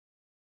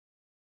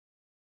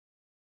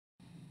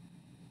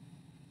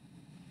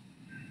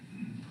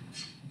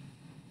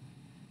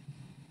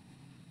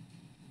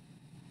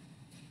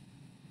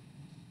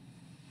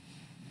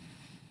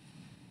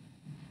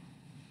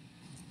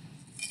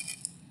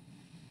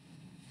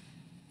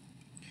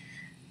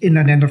In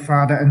the name of the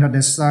Father, and of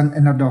the Son,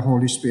 and of the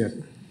Holy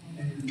Spirit.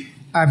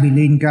 I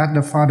believe in God,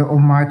 the Father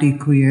Almighty,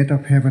 creator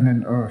of heaven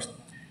and earth.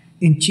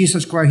 In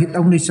Jesus Christ, His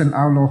only Son,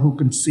 our Lord, who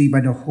conceived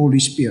by the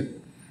Holy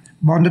Spirit,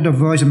 born of the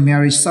Virgin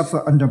Mary,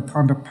 suffered under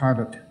Pontius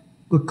Pilate,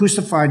 was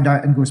crucified,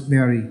 died, and was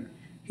buried.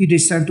 He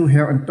descended to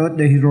hell, and third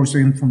day He rose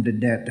again from the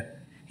dead.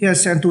 He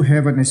ascended to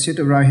heaven and sat at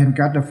the right hand of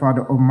God, the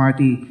Father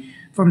Almighty.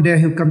 From there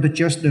He will come to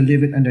judge the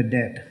living and the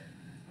dead.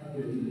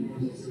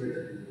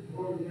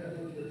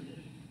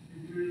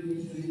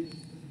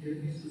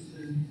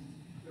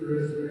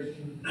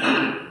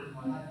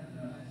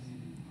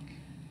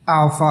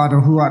 Our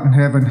Father, who art in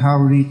heaven,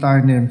 hallowed be thy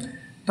name.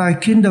 Thy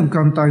kingdom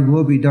come, thy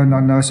will be done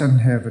on earth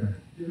and heaven.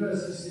 Give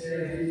us this day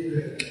our daily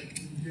bread,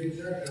 and forgive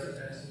us our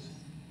trespasses,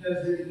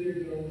 as we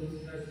forgive those who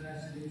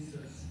trespass against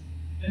us.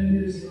 And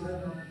lead us not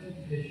into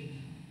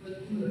temptation,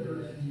 but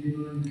deliver us from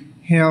evil.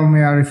 Hail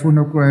Mary, full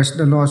of grace,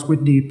 the Lord is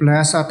with thee.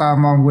 Blessed art thou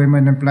among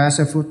women, and blessed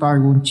is the fruit of thy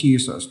womb,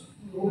 Jesus.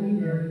 Holy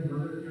Mary,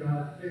 Mother of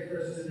God, pray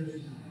for us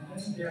sinners, now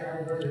and at the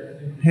hour of our death.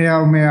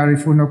 Hail Mary,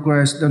 full of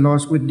grace, the Lord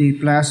is with thee.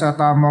 Blessed art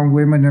thou among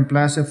women, and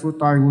blessed is the fruit of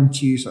thy womb,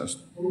 Jesus.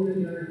 Holy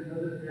Mary,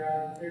 Mother of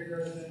God, pray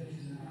for us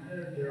sinners, now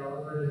and at the hour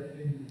of our death.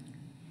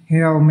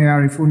 Hail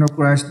Mary, full of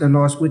grace, the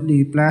Lord is with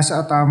thee. Blessed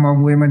art thou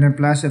among women, and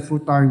blessed is the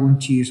fruit of thy womb,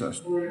 Jesus.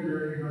 Holy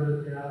Mary, Mother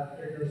of God,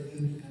 pray for us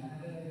sinners, now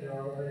and at the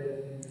hour of our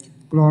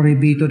death. Glory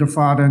be to the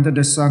Father, and to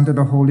the Son, and to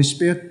the Holy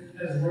Spirit.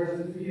 As was in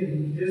the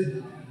beginning, is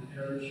now, and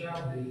ever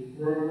shall be,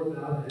 world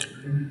without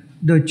end. Amen.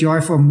 The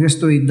joyful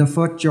mystery, the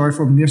first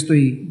joyful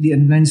mystery, the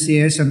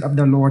Annunciation of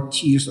the Lord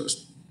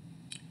Jesus.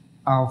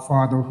 Our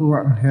Father, who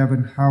art in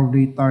heaven, hallowed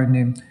be thy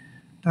name.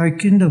 Thy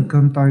kingdom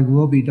come, thy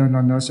will be done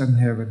on earth and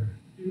heaven.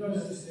 Give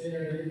us this day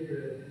our daily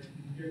bread, and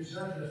forgive us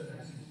our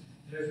trespasses,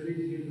 as we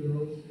forgive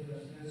those who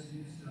trespass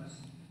against us.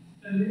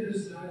 And lead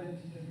us not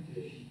into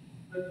temptation,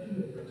 but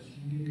deliver us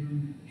from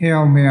evil.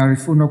 Hail Mary,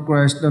 full of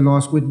grace, the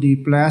Lord is with thee.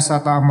 Blessed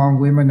art thou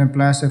among women, and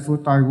blessed is the fruit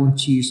of thy womb,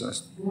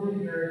 Jesus. Holy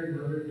Mary,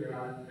 Mother of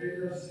God, pray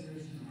for us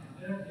sinners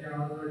now and at the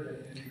hour of our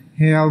death. Amen.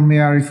 Hail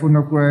Mary, full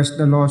of grace,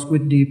 the Lord is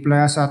with thee.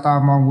 Blessed art thou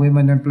among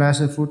women, and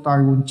blessed is the fruit of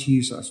thy womb,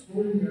 Jesus.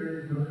 Holy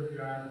Mary, Mother of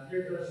God,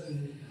 pray for us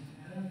sinners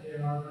now and at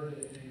the hour of our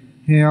death.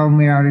 Amen. Hail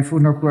Mary,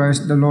 full of grace,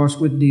 the Lord is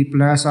with thee.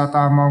 Blessed art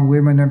thou among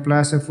women, and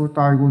blessed is the fruit of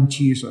thy womb,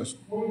 Jesus.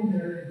 Holy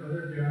Mary,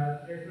 Mother of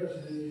God, pray for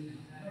us sinners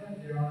now and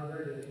at the hour of our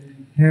death.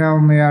 Amen. Hail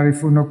Mary,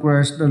 full of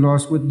grace, the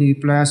Lord is with thee.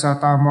 Blessed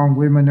art thou among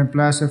women, and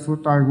blessed is the fruit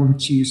of thy womb,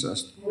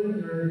 Jesus. Holy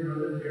Mary,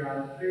 Mother of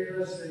God, pray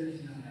for us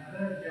sinners now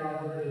and at the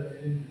hour of our death.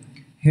 Amen.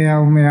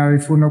 Hail Mary,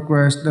 full of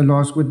grace, the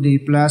Lord is with thee.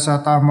 Blessed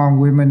art thou among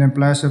women, and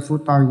blessed is the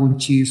fruit of thy womb,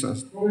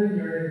 Jesus. Holy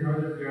Mary,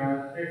 Mother of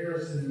God, pray for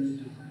us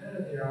sinners now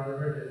and at the hour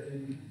of our death.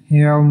 Amen.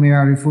 Hail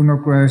Mary, full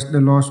of grace,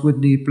 the Lord is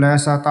with thee.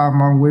 Blessed art thou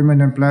among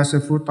women, and blessed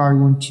is the fruit of thy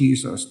womb,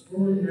 Jesus.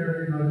 Holy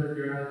Mary, Mother of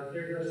God,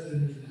 pray for us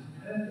sinners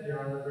now and at the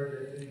hour of our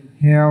death. Amen.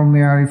 Hail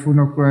Mary, full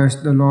of grace,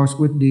 the Lord is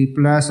with thee.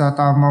 Blessed art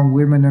thou among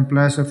women, and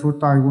blessed is the fruit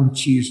of thy womb,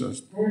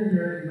 Jesus. Holy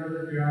Mary,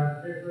 Mother of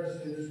God, pray for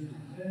us sinners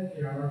now and at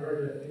the hour of our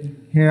death. Amen.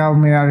 Hail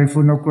Mary,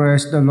 full of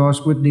grace, the Lord is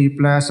with thee.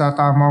 Blessed art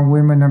thou among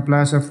women, and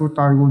blessed is the fruit of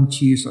thy womb,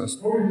 Jesus.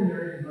 Holy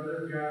Mary,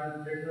 Mother of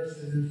God, pray for us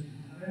sinners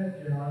now and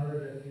at the hour of our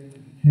death.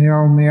 Amen.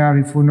 Hail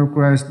Mary, full of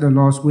grace, the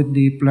Lord is with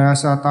thee.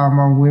 Blessed art thou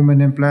among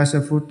women, and blessed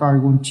is the fruit of thy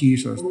womb,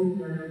 Jesus. Holy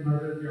Mary,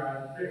 Mother of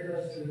God, pray for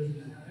us sinners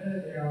now and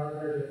at the hour of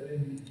our death.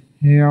 Amen.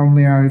 Hail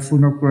Mary,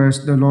 full of grace,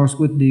 the Lord is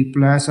with thee.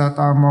 Blessed art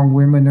thou among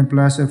women, and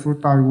blessed is the fruit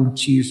of thy womb,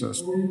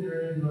 Jesus. Holy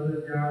Mary, Mother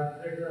of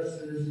God, pray for us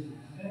sinners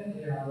now and at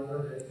the hour of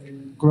our death.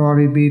 Amen.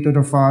 Glory be to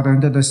the Father,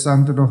 and to the Son,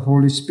 and to the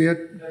Holy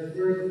Spirit. As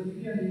were in the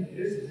beginning,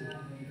 is now,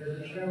 and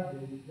ever shall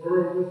be,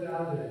 world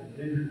without end.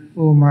 Amen.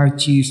 O my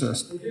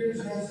Jesus, Forgive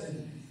us our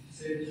sins,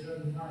 save us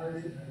from the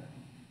fires of hell.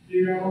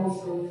 Lead all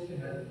souls to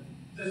heaven,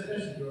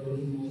 especially those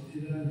who most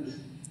need thy mercy.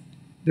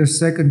 the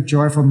second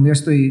joyful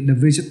mystery, the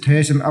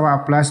visitation of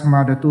our Blessed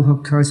Mother to her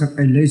cousin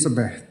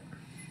Elizabeth.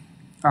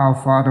 Our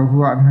Father,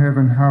 who art in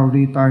heaven, hallowed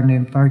be thy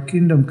name. Thy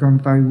kingdom come,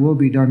 thy will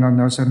be done on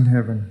earth and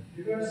heaven.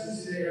 Give us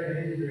this day our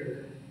daily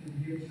bread, and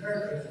forgive us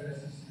our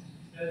trespasses,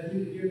 as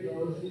we forgive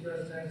those who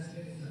trespass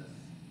against us.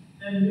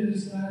 And lead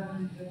us not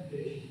into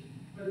temptation,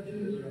 but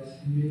deliver us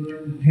from evil.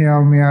 Amen.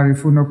 Hail Mary,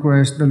 full of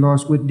grace, the Lord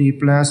is with thee.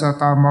 Blessed art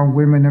thou among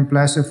women, and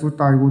blessed is the fruit of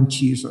thy womb,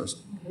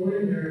 Jesus.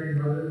 Holy Mary,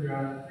 Mother of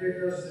God, pray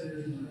for us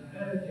sinners now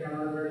and at the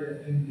hour of our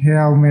death. Amen.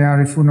 Hail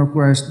Mary, full of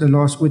grace, the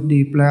Lord is with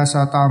thee. Blessed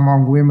art thou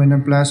among women,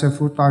 and blessed is the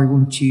fruit of thy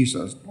womb,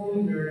 Jesus.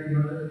 Holy Mary,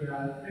 Mother of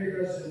God, pray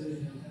for us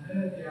sinners now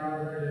and at the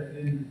hour of our death.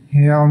 Amen.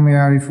 Hail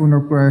Mary, full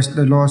of grace,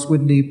 the Lord is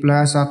with thee.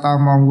 Blessed art thou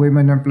among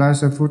women, and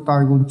blessed is the fruit of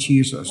thy womb,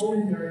 Jesus.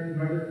 Holy Mary,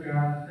 Mother of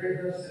God, pray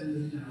for us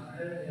sinners now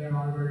and at the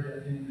hour of our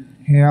death. Amen.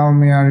 Hail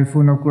Mary,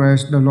 full of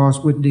grace, the Lord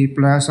is with thee.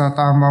 Blessed art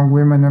thou among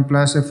women, and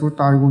blessed is the fruit of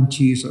thy womb,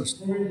 Jesus.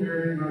 Holy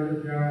Mary, Mother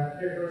of God,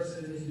 pray for us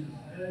sinners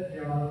now and at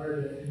the hour of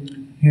our death.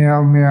 Amen.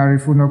 Hail Mary,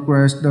 full of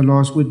grace, the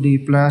Lord is with thee.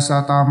 Blessed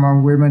art thou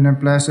among women, and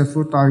blessed is the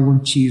fruit of thy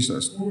womb,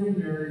 Jesus. Holy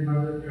Mary,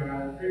 Mother of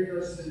God, pray for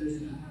us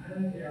sinners now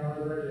and at the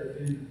hour of our death.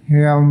 Amen.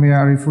 Hail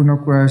Mary, full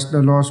of grace,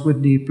 the Lord is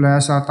with thee.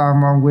 Blessed art thou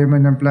among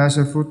women, and blessed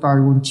is the fruit of thy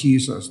womb,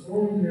 Jesus.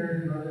 Holy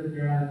Mary, Mother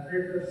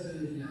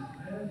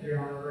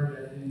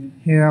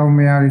Hail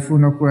Mary,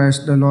 full of grace,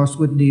 the Lord is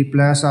with thee.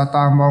 Blessed art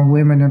thou among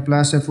women, and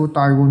blessed the fruit of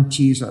thy womb,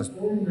 Jesus.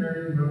 Holy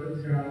Mary, Mother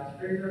of God,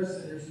 pray for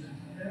us sinners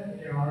now and at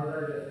the hour of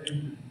our death.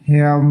 Amen.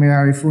 Hail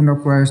Mary, full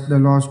of grace, the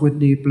Lord is with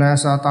thee.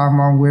 Blessed art thou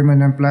among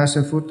women, and blessed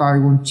the fruit of thy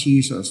womb,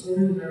 Jesus.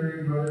 Holy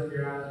Mary, Mother of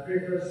God, pray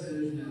for us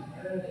sinners now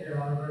and at the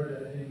hour of our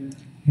death. Amen.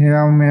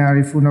 Hail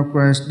Mary, full of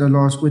grace, the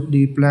Lord is with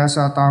thee. Blessed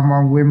art thou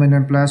among women,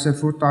 and blessed the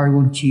fruit of thy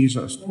womb,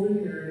 Jesus. Holy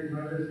Mary,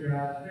 Mother of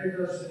God, pray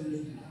for us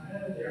sinners now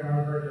and at the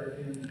hour of our death.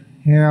 Amen.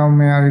 Hail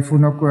Mary,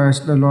 full of grace,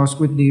 the Lord is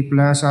with thee.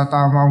 Blessed art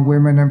thou among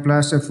women, and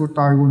blessed the fruit of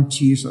thy womb,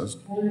 Jesus.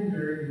 Holy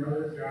Mary,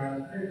 Mother of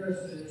God, pray for us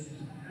sinners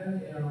now and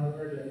at the hour of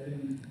our death.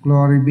 Amen.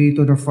 Glory be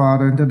to the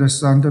Father, and to the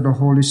Son, and to the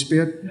Holy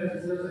Spirit.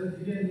 As it was in the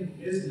beginning,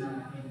 is now,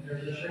 and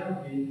ever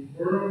shall be,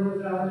 world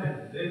without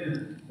end.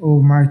 Amen.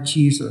 O my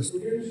Jesus,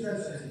 Forgive us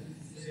our sins,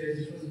 save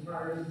us from the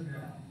fires of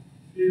hell.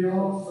 Lead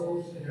all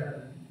souls to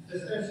heaven,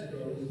 especially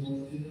those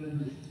most in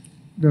need.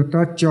 the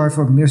third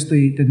joyful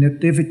mystery, the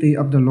nativity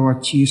of the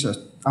Lord Jesus.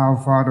 Our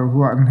Father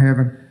who art in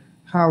heaven,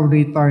 hallowed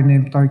be thy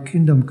name, thy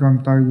kingdom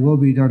come, thy will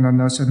be done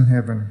on earth as in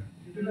heaven.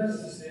 Give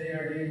us this day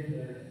our daily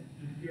bread,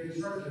 and forgive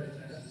us our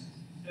trespasses,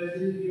 as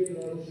we forgive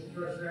those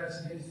who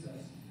trespass against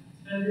us.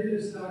 And lead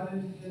us not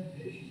into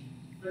temptation,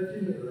 but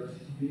deliver us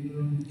from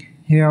evil.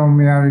 Hail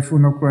Mary,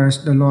 full of grace,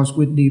 the Lord is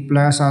with thee.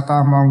 Blessed art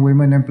thou among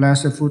women, and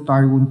blessed the fruit of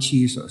thy womb,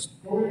 Jesus.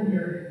 Holy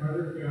Mary,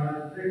 Mother of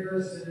God, pray for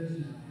us sinners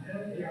now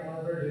and at the hour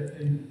of our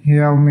death. Amen.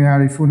 Hail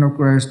Mary, full of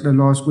grace, the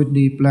Lord is with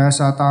thee.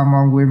 Blessed art thou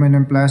among women,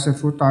 and blessed the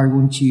fruit of thy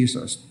womb,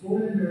 Jesus.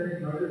 Holy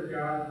Mary, Mother of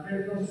God,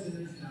 pray for us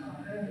sinners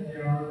now and at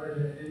the hour of our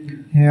death.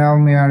 Amen. Hail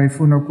Mary,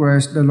 full of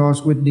grace, the Lord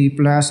is with thee.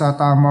 Blessed art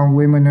thou among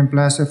women, and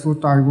blessed the fruit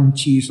of thy womb,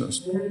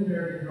 Jesus. Holy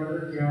Mary,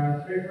 Mother of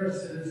God, pray for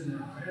us sinners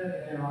now and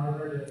at the hour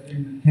of our death.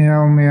 Amen.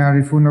 Hail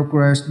Mary, full of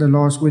grace, the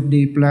Lord is with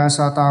thee. Blessed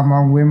art thou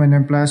among women,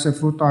 and blessed the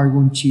fruit of thy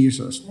womb,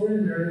 Jesus. Holy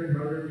Mary,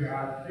 Mother of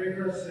God, pray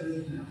for us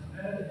sinners now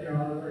and at the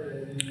hour of our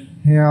death.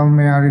 Amen. Hail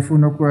Mary,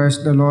 full of grace,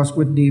 the Lord is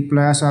with thee.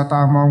 Blessed art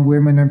thou among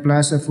women, and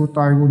blessed the fruit of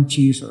thy womb,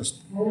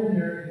 Jesus. Holy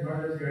Mary,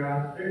 Mother of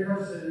God, pray for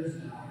us sinners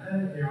now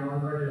and at the hour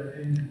of our death.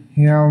 Amen.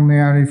 Hail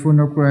Mary, full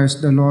of grace,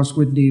 the Lord is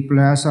with thee.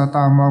 Blessed art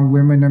thou among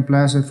women, and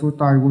blessed the fruit of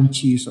thy womb,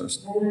 Jesus.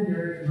 Holy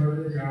Mary,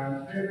 Mother of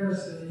God, pray for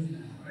us sinners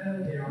now and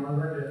at the hour of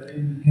our death.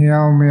 Amen.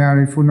 Hail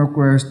Mary, full of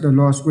grace, the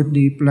Lord is with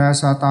thee.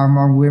 Blessed art thou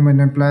among women,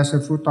 and blessed the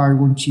fruit of thy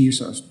womb,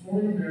 Jesus.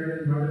 Holy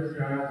Mary, Mother of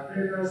God,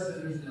 pray for us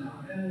sinners now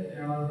and at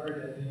the hour of our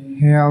death. Amen.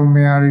 Hail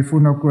Mary,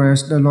 full of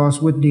grace, the Lord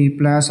is with thee.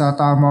 Blessed art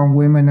thou among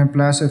women, and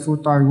blessed the fruit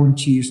of thy womb,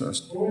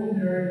 Jesus. Holy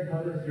Mary,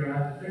 Mother of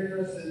God, pray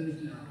for us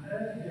sinners now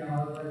and at the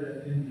hour of our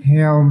death. Amen.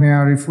 Hail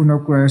Mary, full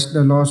of grace,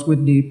 the Lord is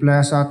with thee.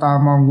 Blessed art thou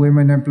among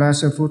women, and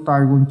blessed the fruit of thy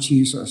womb,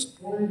 Jesus.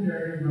 Holy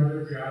Mary,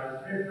 Mother of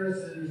God, pray for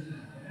us sinners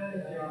now and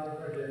at the hour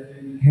of our death.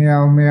 Amen.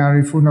 Hail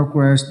Mary, full of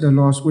grace, the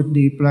Lord is with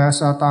thee.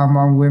 Blessed art thou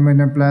among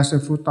women, and blessed the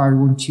fruit of thy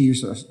womb,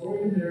 Jesus.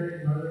 Holy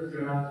Mary, Mother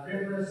of God,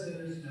 pray for us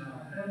sinners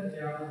now and at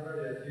the hour of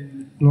our death.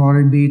 Amen.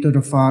 Glory be to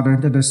the Father,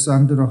 and to the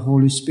Son, and to the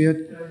Holy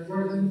Spirit. As it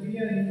was in the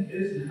beginning,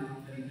 is now,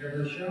 and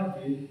ever shall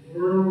be,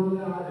 world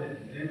without end.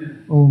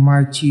 Amen. O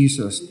my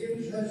Jesus,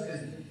 Forgive us our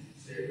sins,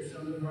 save us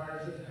from the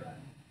fires of hell.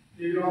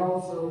 Lead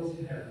all souls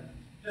to heaven,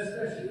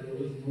 especially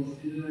those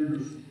most in thy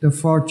mercy. the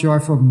fourth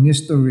joyful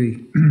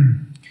mystery,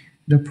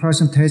 the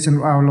presentation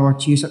of our Lord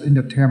Jesus in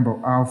the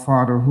temple. Our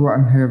Father who art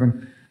in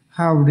heaven,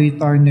 hallowed be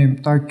thy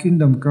name. Thy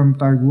kingdom come,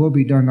 thy will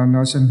be done on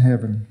earth as in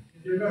heaven.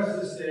 And give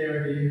us this day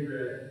our daily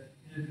bread,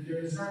 and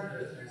forgive us our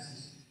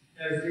trespasses,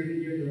 as we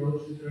forgive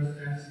those who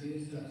trespass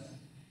against us.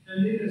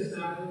 And lead us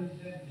not into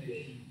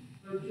temptation,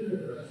 but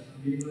deliver us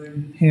from evil.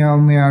 Amen. Hail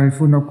Mary,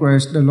 full of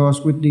grace, the Lord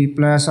is with thee.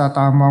 Blessed art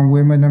thou among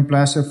women, and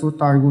blessed the fruit of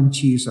thy womb,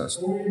 Jesus.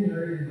 Holy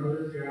Mary,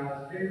 Mother of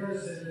God, pray for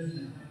us sinners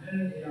now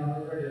and at the hour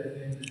of our death.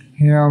 Amen.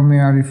 Hail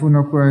Mary, full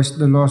of grace,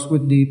 the Lord is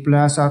with thee.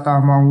 Blessed art thou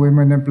among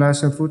women, and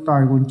blessed the fruit of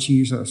thy womb,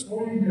 Jesus.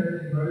 Holy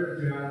Mary, Mother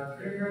of God,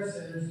 pray for us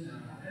sinners now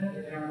and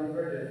at the hour of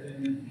our death.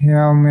 Amen.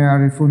 Hail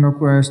Mary, full of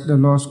grace, the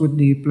Lord is with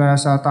thee.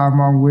 Blessed art thou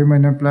among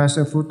women, and blessed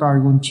the fruit of thy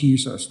womb,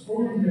 Jesus.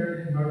 Holy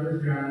Mary, Mother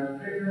of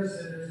God, pray for us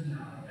sinners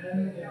now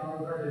and at the hour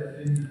of our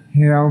death. Amen.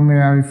 Hail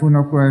Mary, full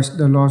of grace,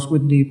 the Lord is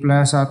with thee.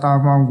 Blessed art thou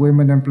among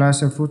women, and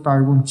blessed the fruit of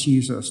thy womb,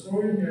 Jesus.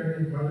 Holy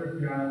Mary, Mother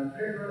of God,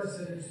 pray for us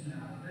sinners now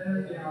and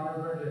at the hour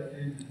of our death.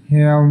 Amen.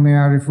 Hail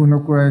Mary, full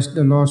of grace,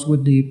 the Lord is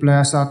with thee.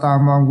 Blessed art thou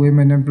among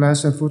women, and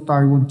blessed the fruit of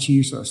thy womb,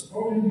 Jesus.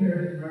 Holy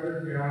Mary, Mother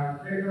of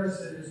God, pray for us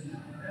sinners now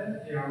and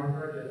at the hour of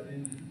our death.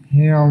 Amen.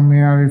 Hail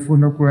Mary,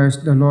 full of grace,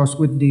 the Lord is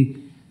with thee.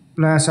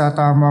 Blessed art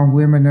thou among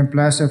women, and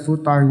blessed the fruit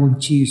of thy womb,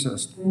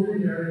 Jesus. Holy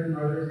Mary,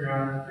 Mother of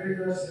God, pray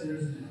for us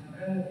sinners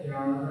now and at the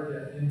hour of our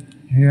death. Amen.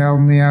 Hail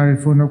Mary,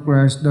 full of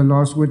grace, the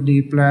Lord is with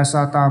thee. Blessed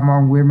art thou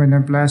among women,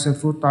 and blessed the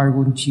fruit of thy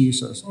womb,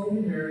 Jesus.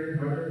 Holy Mary,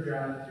 Mother of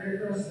God, pray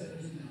for us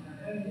sinners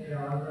now and at the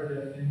hour of our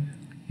death. Amen.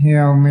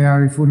 Hail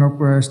Mary, full of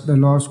grace, the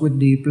Lord is with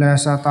thee.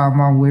 Blessed art thou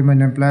among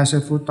women, and blessed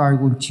the fruit of thy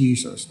womb,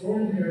 Jesus.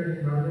 Holy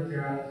Mary, Mother of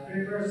God,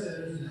 pray for us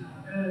sinners now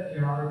and at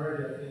the hour of our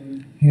death.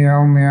 Amen.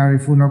 Hail Mary,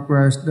 full of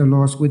grace, the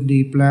Lord is with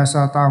thee. Blessed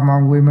art thou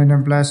among women,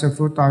 and blessed the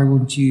fruit of thy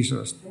womb,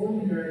 Jesus.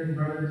 Holy Mary,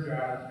 Mother of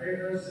God, pray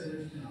for us sinners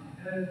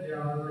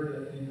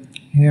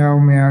Hail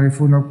Mary,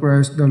 full of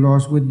grace, the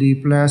Lord is with thee.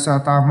 Blessed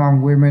art thou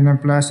among women,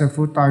 and blessed the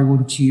fruit of thy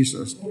womb,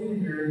 Jesus. Holy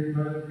Mary,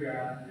 Mother of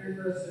God, pray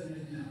for us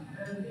sinners now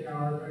and at the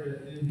hour of our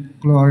death. Amen.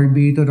 Glory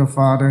be to the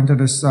Father, and to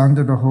the Son, and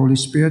to the Holy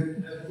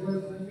Spirit. As was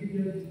in the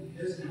beginning,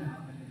 is now,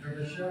 and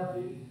ever shall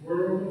be,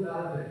 world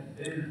without end.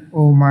 Amen.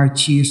 O my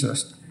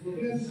Jesus,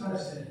 Forgive us our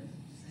sins,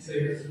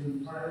 save us from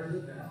the fires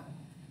of hell.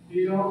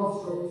 Lead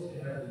all souls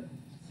to heaven,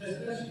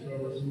 especially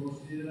those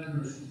most in thy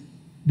mercy.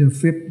 the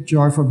fifth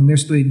joyful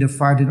mystery, the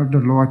finding of the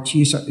Lord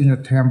Jesus in the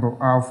temple.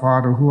 Our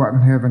Father, who art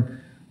in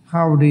heaven,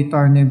 hallowed be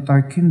thy name,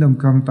 thy kingdom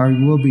come, thy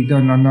will be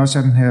done on earth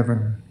as in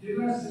heaven. Give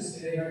us this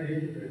day our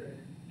daily bread,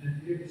 and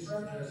forgive us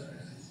our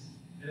trespasses,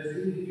 as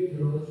we forgive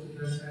those who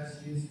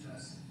trespass against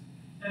us.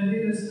 And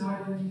lead us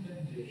not into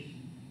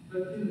temptation,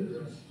 but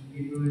deliver us from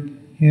evil.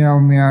 Amen. Hail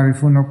Mary,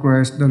 full of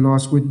grace, the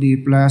Lord is with thee.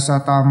 Blessed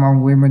art thou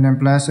among women, and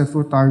blessed the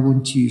fruit of thy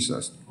womb,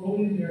 Jesus.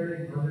 Holy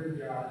Mary, Mother of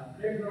God,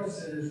 pray for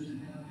us sinners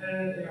now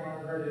and at the hour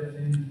of our death.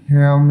 Amen.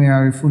 Hail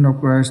Mary, full of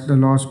grace, the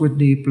Lord is with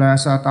thee.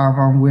 Blessed art thou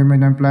among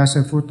women, and blessed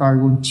the fruit of thy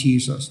womb,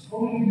 Jesus.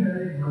 Holy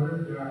Mary, Mother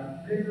of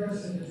God, pray for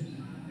us sinners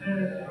now and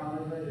at the hour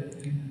of our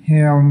death. Amen.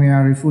 Hail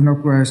Mary, full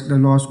of grace, the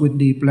Lord is with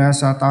thee.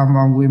 Blessed art thou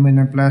among women,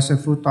 and blessed the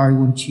fruit of thy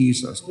womb,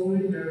 Jesus. Holy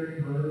Mary,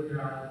 Mother of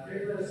God,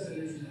 pray for us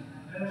sinners now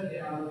and at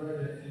the hour of our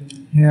death.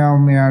 Amen. Hail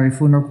Mary,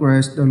 full of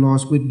grace, the Lord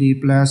is with thee.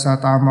 Blessed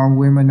art thou among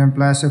women, and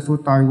blessed the fruit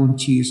of thy womb,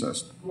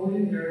 Jesus. Holy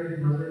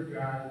Mary, Mother of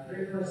God,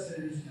 pray for us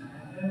sinners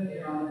now and at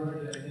the hour of our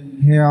death.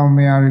 Amen. Hail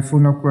Mary, full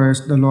of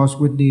grace, the Lord is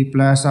with thee.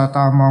 Blessed art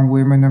thou among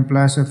women, and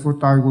blessed the fruit of thy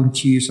womb,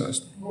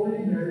 Jesus.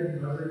 Holy Mary,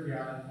 Mother of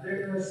God, pray for us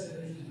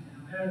sinners now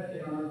and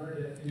at the hour of our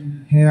death.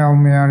 Amen.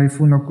 Hail Mary,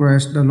 full of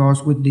grace, the Lord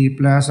is with thee.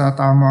 Blessed art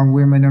thou among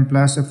women, and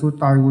blessed the fruit of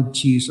thy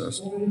womb,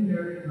 Jesus. Holy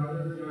Mary,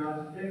 Mother of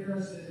God, pray for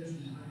us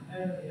sinners now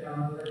and at the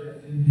hour of our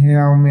death. Amen.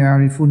 Hail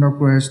Mary, full of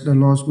grace, the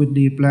Lord is with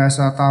thee. Blessed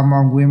art thou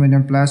among women,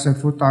 and blessed the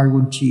fruit of thy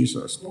womb,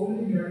 Jesus. Holy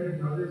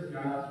Mary, Mother of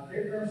God,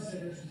 pray for us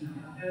sinners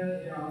now and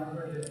at the hour of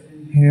our death.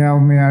 Amen. Hail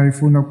Mary,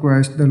 full of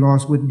grace, the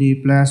Lord is with thee.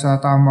 Blessed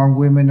art thou among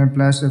women, and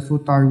blessed the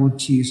fruit of thy womb,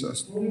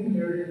 Jesus. Holy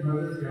Mary,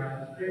 Mother of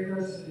God, pray for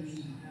us sinners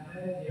now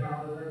and at the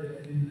hour of our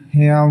death. Amen.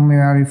 Hail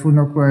Mary, full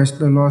of grace,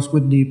 the Lord is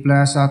with thee.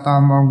 Blessed art thou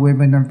among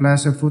women, and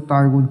blessed the fruit of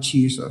thy womb,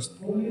 Jesus.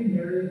 Holy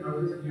Mary,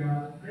 Mother of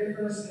God, pray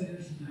for us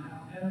sinners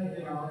now and at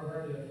the hour of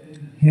our death.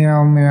 Amen.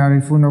 Hail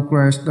Mary, full of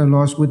grace, the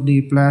Lord is with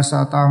thee. Blessed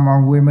art thou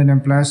among women,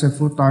 and blessed the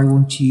fruit of thy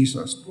womb,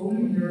 Jesus. Holy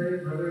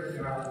Mary, Mother of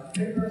God,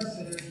 pray for us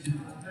sinners now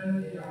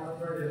and at the hour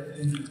of our death.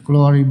 Amen.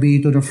 Glory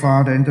be to the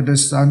Father, and to the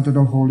Son, and to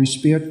the Holy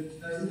Spirit.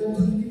 As it was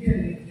in the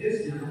beginning,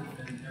 is now,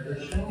 and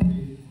ever shall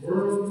be,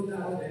 world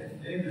without end.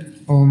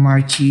 Amen. O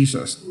my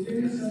Jesus,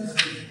 Forgive us our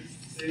sins,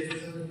 save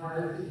us from the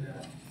fires of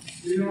hell.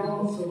 Lead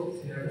all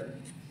souls to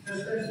heaven,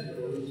 especially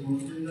those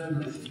most in thy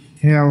mercy.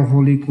 Hail,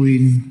 Holy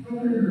Queen.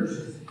 Mother of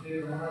mercy,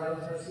 may the heart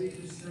of our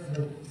sweetness and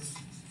hope.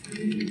 To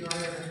thee, God,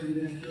 and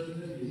the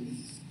children of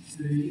Eve.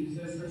 To thee,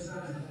 possess our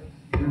silence,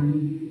 and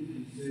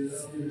we live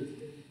up here.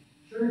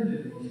 Turn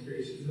then, most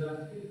gracious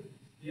God,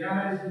 the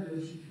eyes of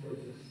those who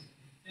towards us,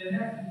 and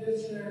after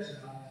this their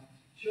exile,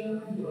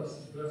 show unto us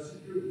the blessed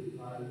fruit of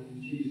thy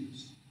womb,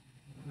 Jesus.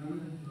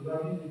 Amen. The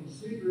loving and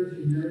sweet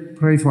Virgin Mary,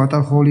 Pray for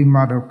the Holy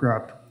Mother of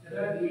God, and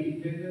that we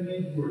may be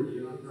made worthy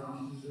of the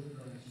promises of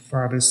Christ.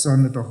 Father,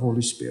 Son, and the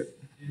Holy Spirit.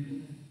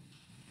 Amen.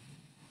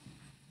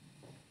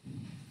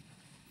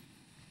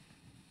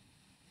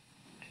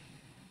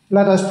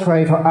 Let us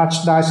pray for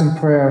Archdiocese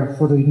prayer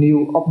for the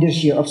renewal of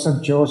this year of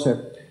St. Joseph,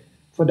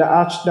 for the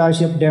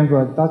Archdiocese of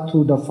Denver, that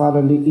through the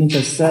fatherly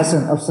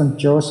intercession of St.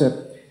 Joseph,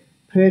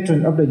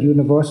 patron of the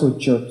universal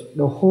church,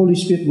 the Holy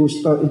Spirit will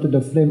stir into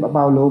the flame of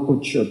our local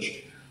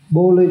church,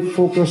 boldly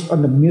focused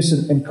on the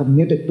mission and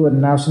committed to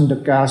announcing the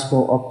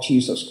gospel of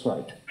Jesus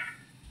Christ.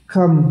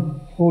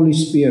 Come, Holy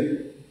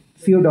Spirit,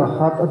 fill the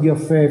heart of your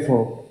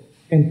faithful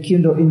and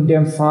kindle in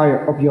them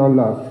fire of your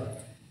love.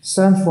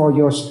 Send forth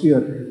your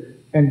Spirit,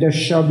 and they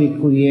shall be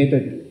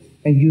created,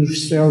 and you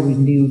shall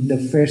renew the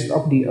face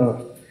of the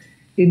earth.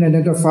 In the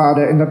name of the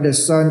Father, and of the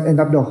Son, and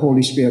of the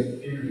Holy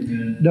Spirit.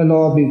 Amen. The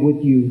Lord be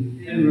with you.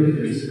 And with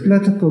your spirit.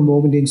 Let us go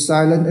moment in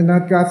silence and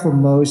ask God for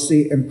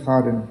mercy and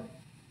pardon.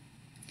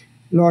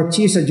 Lord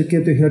Jesus, you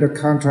came to heal the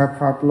contrite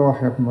heart.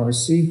 Lord, have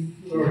mercy.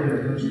 Lord,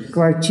 have mercy.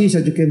 Christ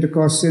Jesus, you came to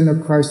cause sin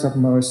of Christ, have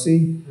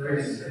mercy.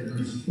 Christ, have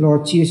mercy.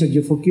 Lord Jesus,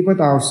 you forgive us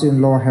our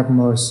sin. Lord, have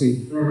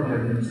mercy. Lord,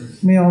 have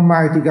mercy. May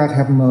Almighty God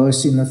have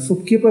mercy and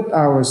forgive us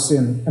our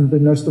sin and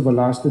bring us to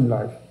everlasting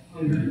life.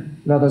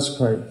 Amen. Let us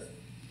pray.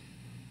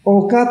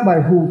 O God,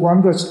 by whose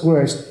wondrous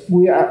grace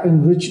we are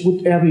enriched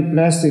with every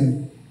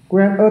blessing,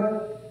 grant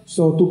us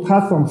so to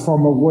pass from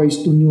former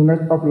ways to newness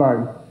of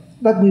life,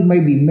 that we may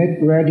be made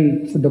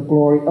ready for the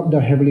glory of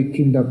the heavenly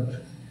kingdom.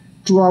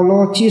 Through our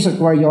Lord Jesus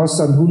Christ, your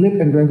Son, who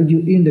lived and reigned with you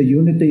in the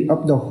unity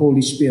of the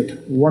Holy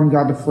Spirit, one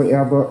God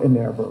forever and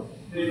ever.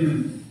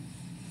 Amen.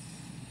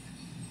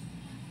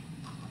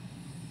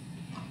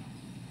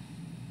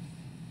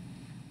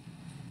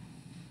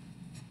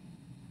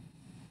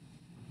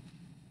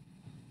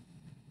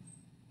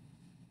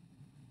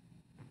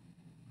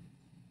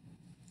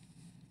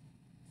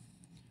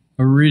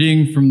 A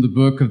reading from the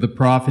book of the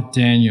prophet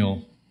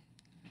Daniel.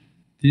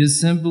 The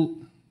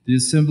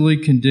assembly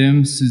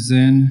condemned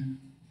Susanna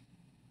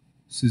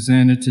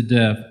to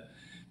death,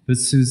 but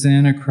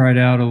Susanna cried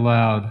out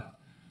aloud,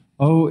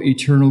 "O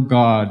eternal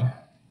God,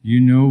 you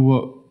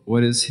know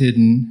what is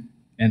hidden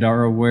and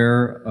are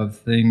aware of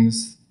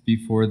things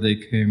before they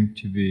came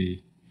to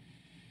be.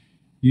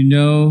 You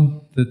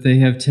know that they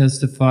have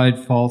testified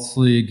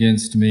falsely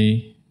against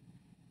me.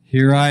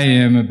 Here I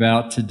am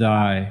about to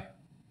die,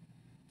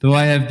 though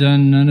I have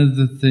done none of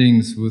the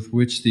things with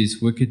which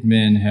these wicked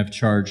men have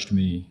charged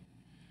me."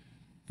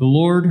 The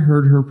Lord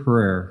heard her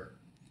prayer.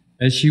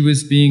 As she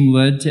was being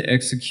led to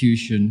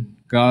execution,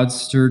 God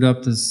stirred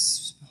up the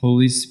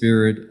Holy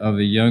Spirit of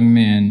a young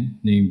man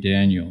named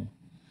Daniel,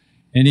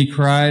 and he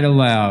cried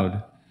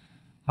aloud,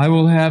 "I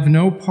will have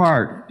no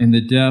part in the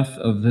death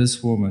of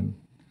this woman."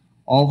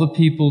 All the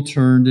people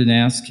turned and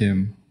asked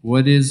him,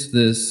 "What is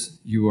this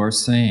you are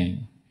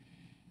saying?"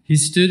 He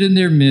stood in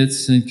their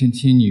midst and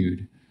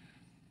continued,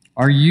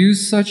 "Are you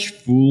such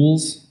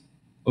fools,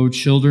 O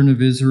children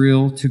of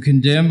Israel, to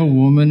condemn a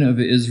woman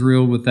of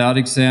Israel without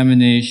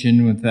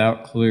examination,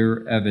 without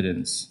clear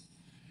evidence?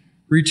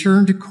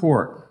 Return to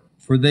court,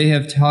 for they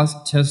have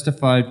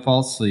testified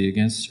falsely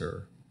against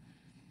her."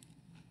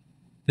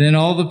 Then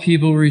all the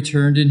people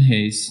returned in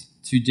haste.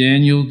 To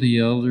Daniel the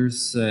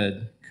elders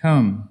said,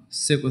 "Come,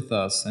 sit with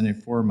us and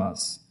inform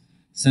us,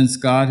 since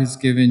God has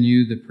given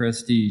you the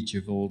prestige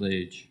of old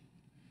age."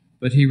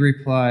 But he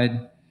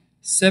replied,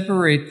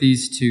 "Separate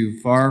these two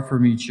far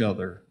from each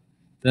other,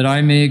 that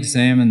I may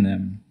examine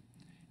them."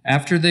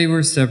 After they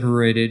were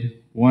separated,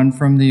 one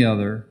from the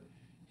other,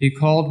 he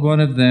called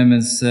one of them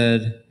and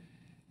said,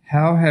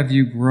 "How have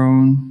you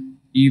grown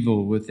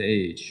evil with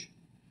age?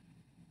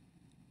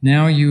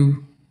 Now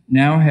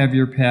have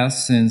your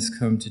past sins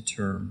come to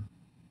term,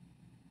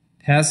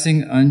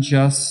 passing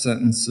unjust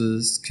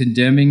sentences,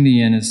 condemning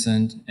the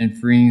innocent, and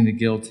freeing the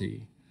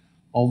guilty.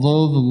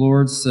 Although the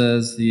Lord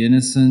says, the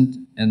innocent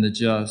and the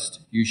just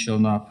you shall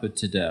not put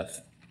to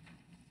death.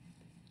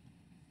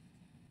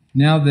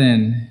 Now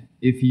then,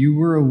 if you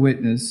were a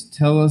witness,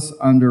 tell us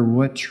under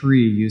what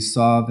tree you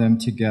saw them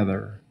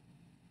together."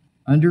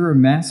 "Under a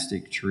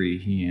mastic tree,"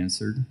 he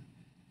answered.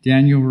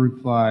 Daniel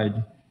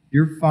replied,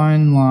 "Your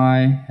fine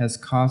lie has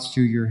cost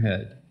you your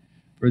head.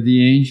 For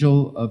the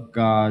angel of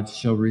God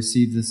shall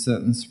receive the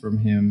sentence from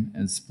him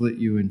and split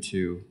you in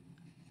two."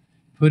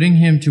 Putting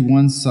him to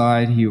one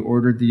side, he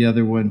ordered the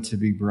other one to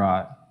be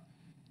brought.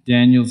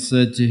 Daniel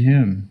said to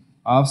him,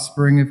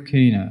 "Offspring of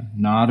Canaan,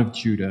 not of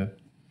Judah,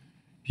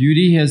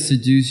 beauty has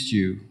seduced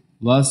you,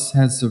 lust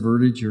has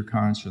subverted your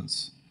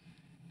conscience.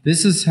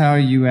 This is how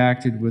you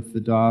acted with the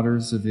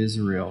daughters of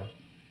Israel,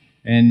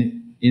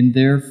 and in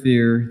their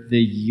fear they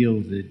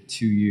yielded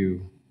to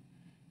you.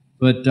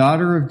 But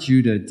daughter of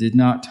Judah did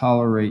not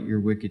tolerate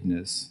your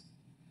wickedness.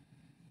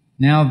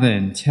 Now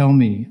then, tell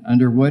me,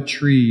 under what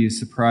tree you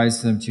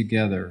surprised them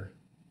together?"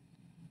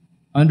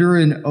 "Under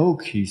an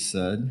oak," he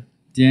said.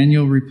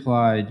 Daniel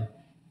replied,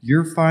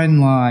 "Your fine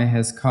lie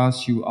has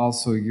cost you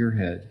also your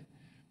head.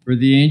 For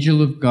the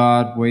angel of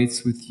God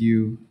waits with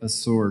you a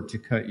sword to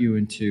cut you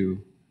in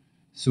two,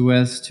 so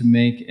as to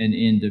make an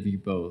end of you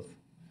both."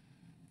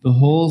 The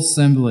whole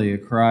assembly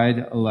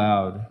cried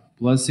aloud,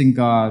 blessing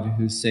God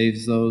who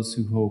saves those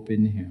who hope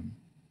in him.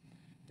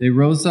 They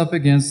rose up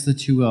against the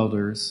two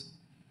elders,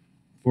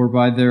 for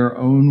by their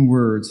own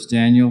words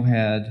Daniel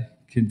had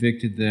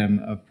convicted them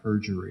of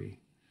perjury.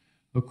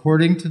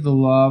 According to the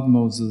law of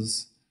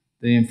Moses,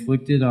 they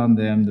inflicted on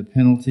them the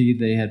penalty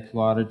they had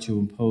plotted to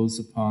impose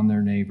upon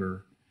their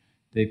neighbor.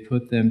 They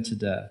put them to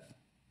death.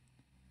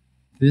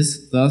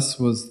 Thus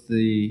was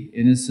the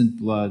innocent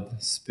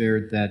blood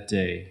spared that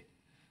day.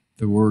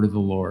 The word of the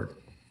Lord.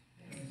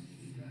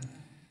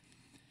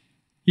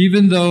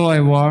 Even though I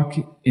walk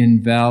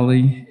in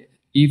the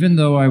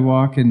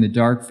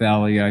dark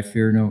valley, I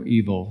fear no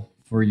evil,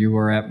 for you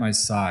are at my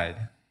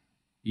side.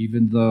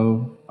 Even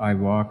though I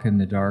walk in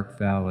the dark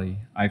valley,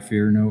 I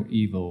fear no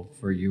evil,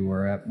 for you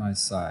are at my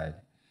side.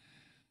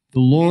 The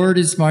Lord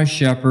is my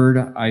shepherd,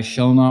 I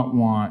shall not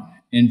want.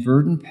 In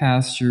verdant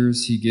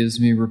pastures he gives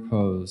me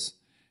repose.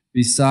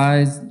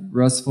 Beside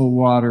restful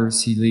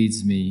waters he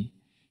leads me.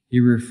 He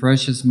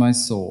refreshes my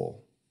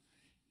soul.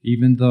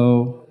 Even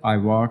though I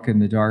walk in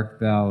the dark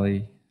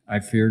valley,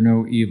 I fear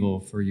no evil,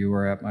 for you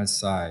are at my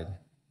side.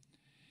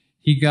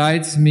 He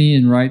guides me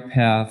in right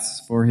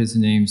paths for his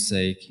name's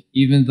sake.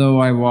 Even though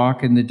I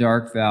walk in the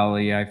dark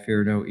valley, I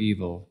fear no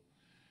evil,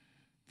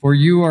 for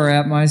you are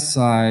at my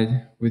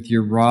side with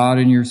your rod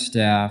and your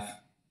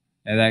staff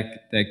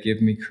that give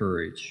me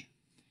courage.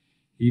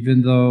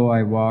 Even though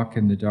I walk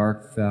in the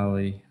dark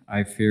valley,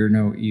 I fear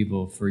no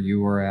evil, for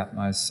you are at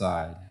my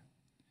side.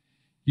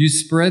 You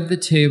spread the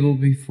table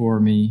before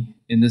me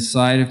in the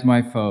sight of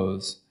my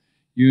foes.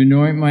 You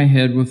anoint my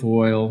head with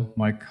oil,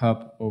 my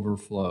cup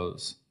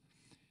overflows.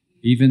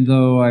 Even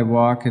though I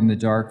walk in the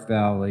dark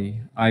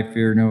valley, I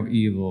fear no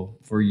evil,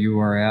 for you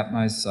are at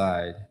my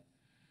side.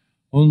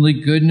 Only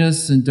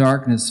goodness and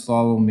darkness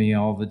follow me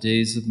all the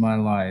days of my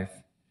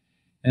life,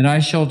 And I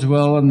shall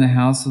dwell in the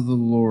house of the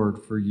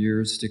Lord for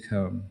years to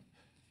come.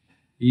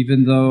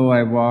 Even though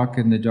I walk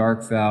in the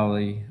dark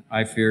valley,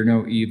 I fear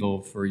no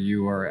evil, for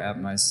you are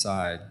at my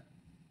side.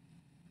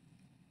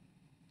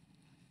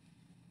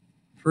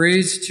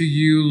 Praise to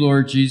you,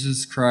 Lord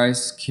Jesus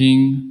Christ,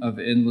 King of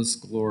endless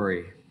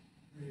glory.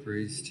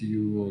 Praise to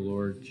you, O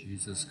Lord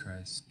Jesus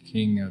Christ,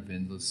 King of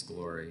endless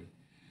glory.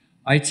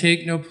 I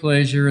take no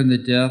pleasure in the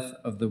death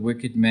of the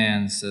wicked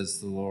man, says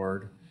the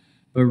Lord,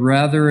 but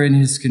rather in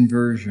his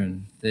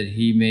conversion, that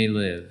he may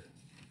live.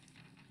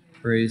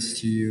 Praise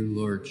to you,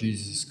 Lord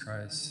Jesus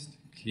Christ,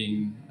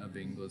 King of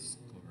endless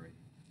glory.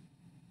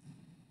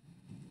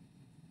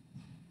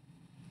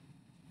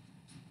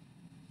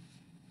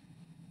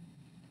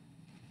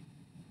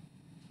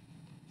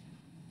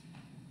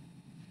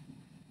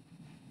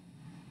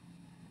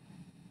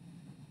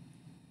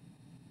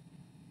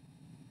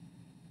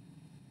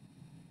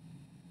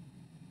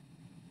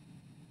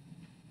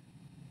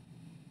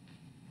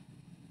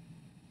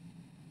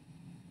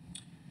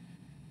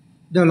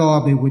 The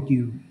Lord be with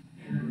you.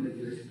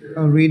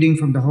 A reading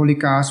from the Holy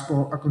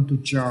Gospel according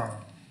to John.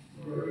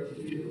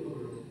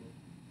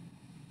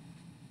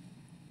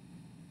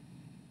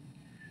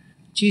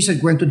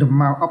 Jesus went to the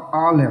Mount of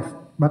Olives,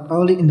 but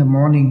early in the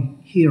morning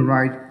he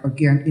arrived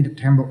again in the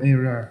temple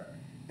area,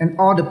 and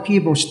all the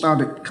people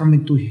started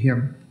coming to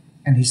him,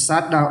 and he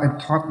sat down and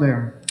taught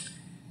them.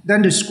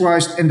 Then the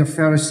scribes and the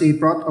Pharisees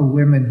brought a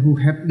woman who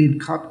had been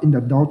caught in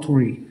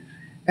adultery,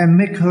 and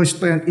made her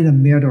stand in the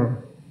middle.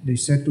 They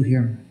said to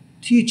him,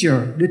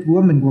 "Teacher, this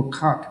woman was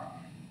caught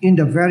in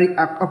the very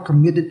act of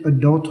committing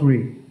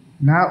adultery.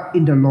 Now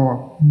in the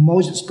law,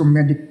 Moses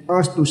commanded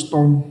us to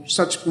stone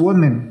such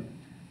women.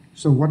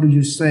 So what do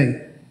you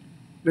say?"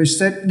 They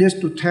said this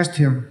to test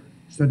him,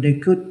 so they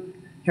could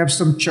have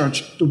some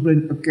charge to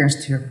bring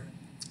against him.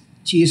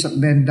 Jesus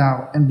bent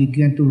down and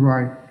began to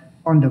write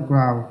on the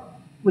ground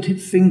with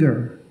his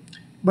finger.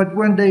 But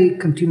when they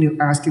continued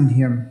asking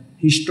him,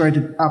 he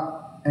straightened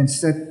up and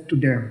said to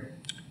them,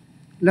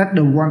 "Let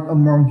the one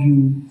among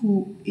you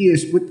who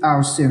is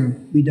without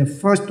sin be the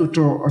first to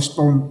throw a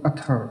stone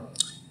at her."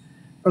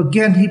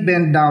 Again he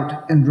bent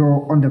down and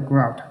wrote on the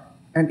ground,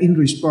 and in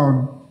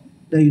response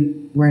they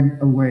went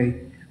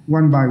away,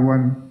 one by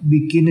one,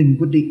 beginning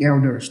with the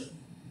elders.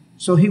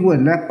 So he was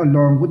left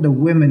alone with the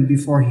women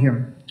before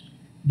him.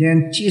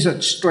 Then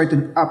Jesus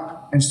straightened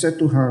up and said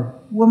to her,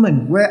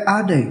 "Woman, where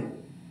are they?"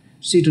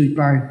 She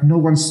replied, "No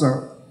one,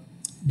 sir."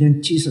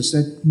 Then Jesus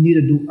said,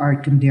 "Neither do I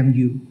condemn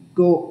you.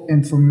 Go,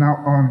 and from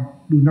now on,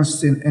 do not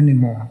sin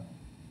anymore."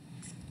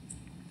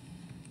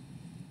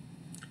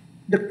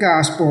 The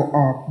Gospel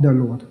of the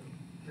Lord.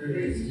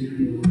 Praise to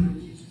you,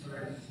 Lord Jesus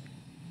Christ.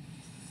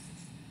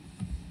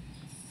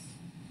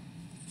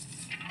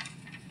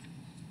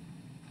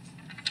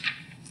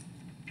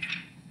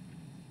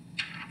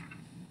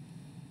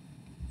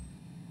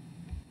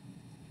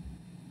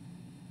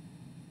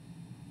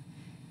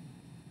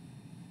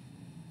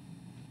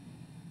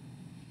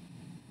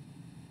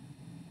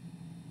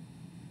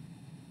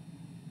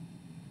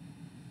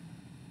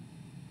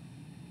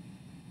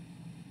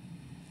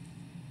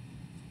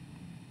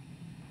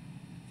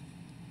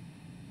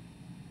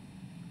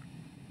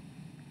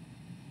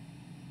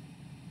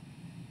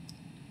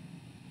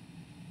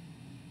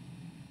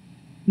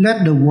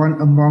 Let the one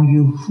among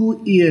you who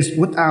is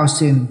without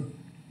sin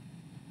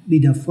be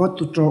the first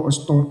to throw a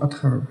stone at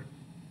her.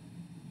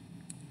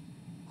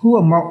 Who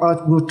among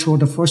us will throw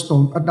the first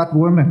stone at that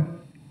woman?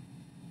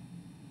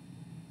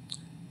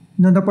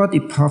 None of us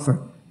is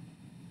perfect.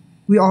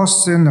 We are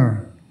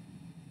sinners.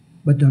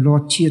 But the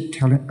Lord is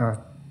telling us,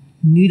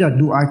 "Neither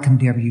do I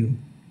condemn you.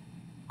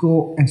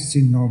 Go and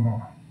sin no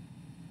more."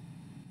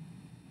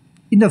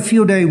 In a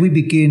few days, we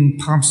begin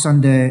Palm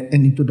Sunday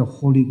and into the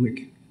Holy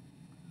Week.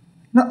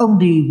 Not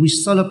only we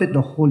celebrate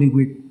the Holy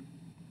Week,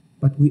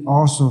 but we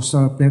also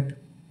celebrate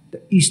the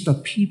Easter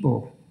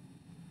people.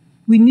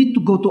 We need to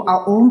go to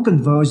our own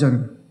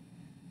conversion,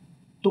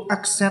 to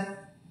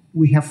accept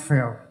we have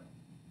failed,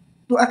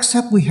 to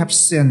accept we have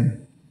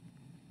sinned,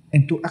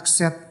 and to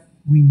accept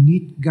we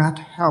need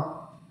God's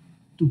help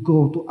to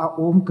go to our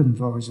own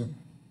conversion.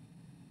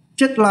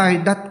 Just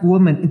like that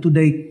woman in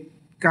today's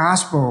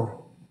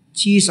Gospel,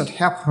 Jesus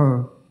helped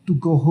her to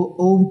go her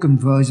own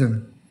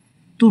conversion,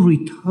 to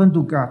return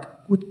to God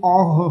with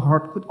all her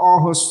heart, with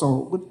all her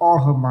soul, with all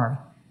her mind.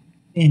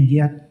 And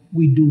yet,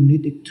 we do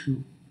need it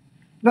too.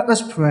 Let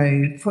us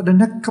pray for the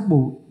next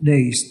couple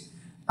days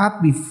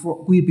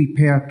before we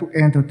prepare to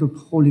enter the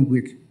Holy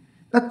Week,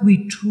 that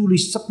we truly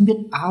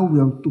submit our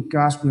will to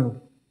God's will.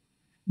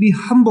 Be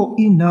humble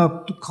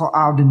enough to call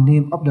out the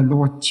name of the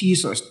Lord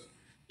Jesus,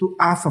 to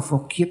ask for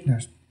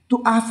forgiveness,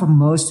 to ask for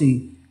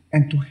mercy,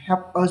 and to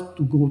help us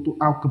to go to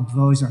our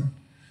conversion,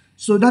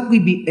 so that we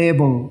be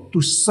able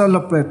to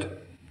celebrate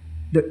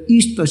the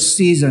Easter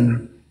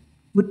season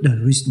with the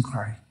risen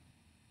Christ.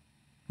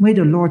 May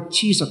the Lord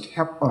Jesus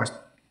help us.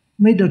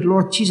 May the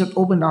Lord Jesus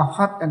open our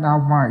heart and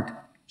our mind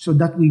so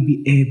that we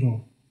be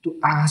able to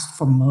ask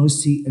for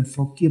mercy and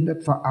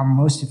forgiveness for our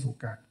merciful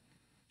God,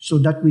 so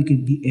that we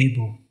can be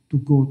able to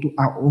go to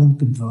our own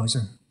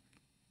conversion.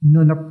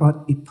 None of us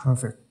is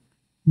perfect.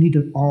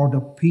 Neither all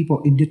the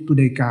people in this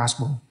today's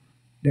gospel.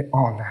 They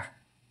all left.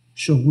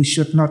 So we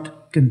should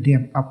not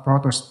condemn our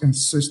brothers and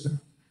sisters.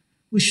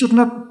 We should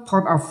not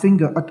point our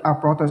finger at our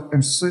brothers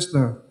and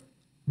sisters.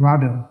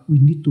 Rather, we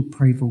need to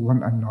pray for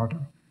one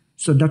another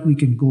so that we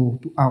can go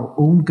to our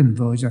own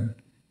conversion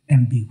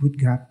and be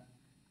with God.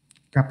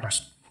 God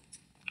bless.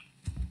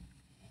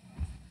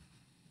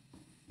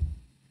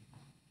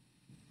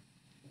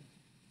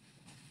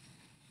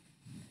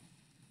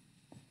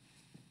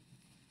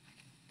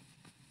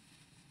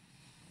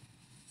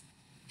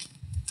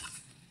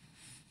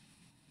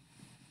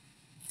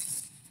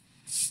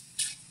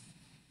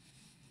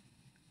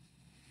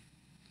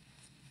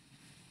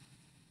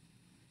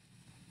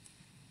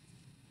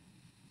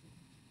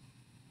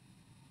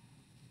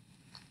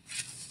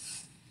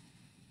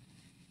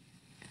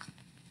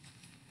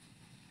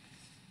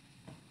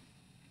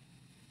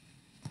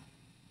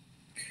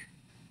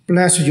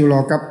 Bless you,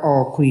 Lord God,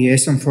 all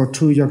creation, for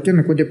through your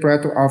good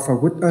bread to offer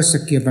with us a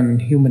given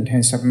human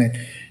hand submit.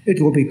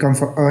 It will become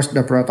for us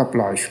the bread of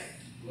life.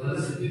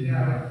 Blessed be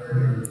God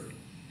forever.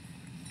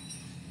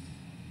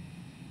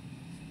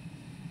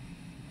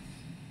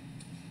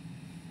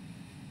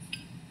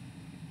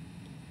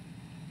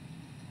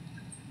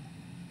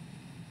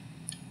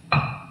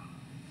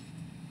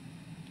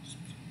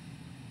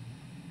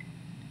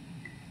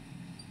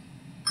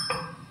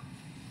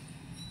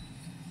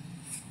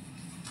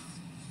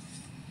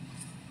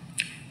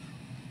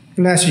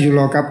 Bless you,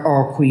 Lord God,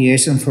 all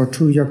creation, for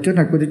through your good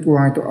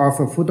wine to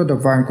offer fruit of the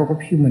vine cup of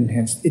human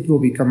hands, it will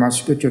become our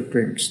spiritual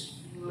drinks.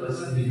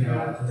 Blessed be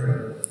God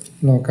forever.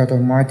 Lord God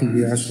Almighty,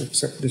 we ask to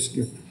accept this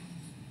gift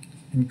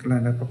and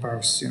cleanse us of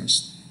our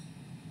sins.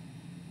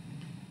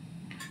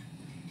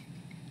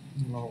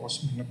 Lord,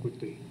 wash me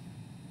iniquity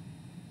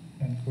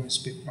and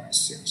cleanse me my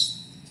sins.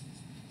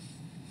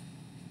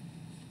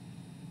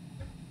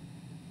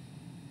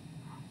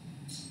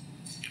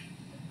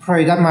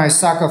 Pray that my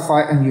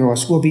sacrifice and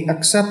yours will be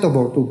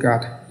acceptable to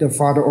God, the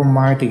Father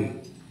Almighty.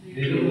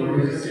 May the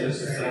Lord accept the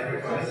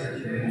sacrifice at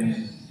your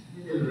hands,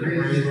 for the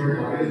praise of your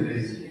holy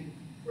name,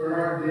 for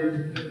our good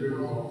and the good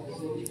of all the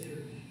Holy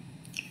Church.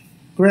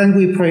 Grant,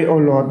 we pray, O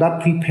Lord,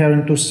 that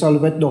preparing to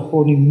celebrate the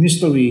holy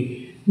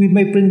mystery, we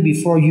may bring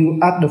before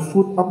you at the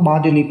foot of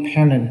bodily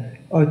penance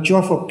a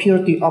joyful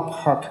purity of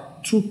heart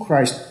through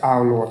Christ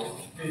our Lord.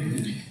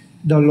 Amen.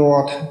 The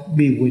Lord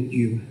be with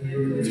you.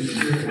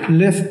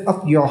 Lift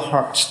up your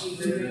hearts.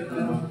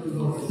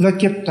 Let's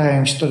give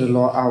thanks to the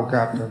Lord our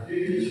God.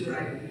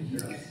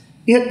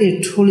 It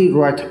is truly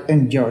right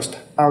and just,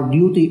 our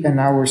duty and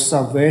our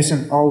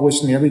salvation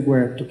always and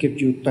everywhere to give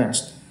you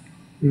thanks.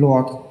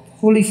 Lord,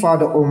 Holy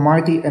Father,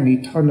 Almighty and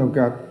eternal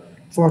God,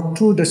 for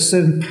through the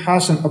sin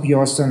passion of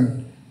your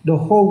Son, the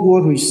whole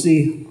world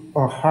received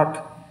a heart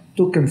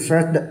to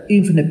confess the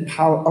infinite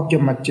power of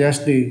your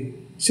majesty,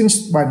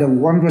 since by the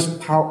wondrous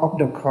power of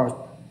the cross,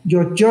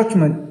 your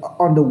judgment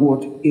on the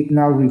world is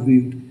now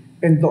revealed,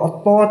 and the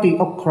authority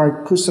of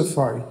Christ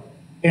crucified.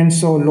 And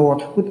so,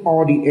 Lord, with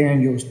all the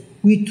angels,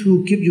 we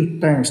too give you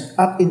thanks,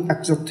 as in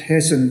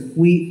exaltation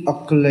we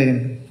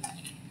acclaim.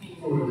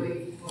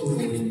 Holy,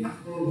 holy,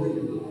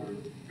 holy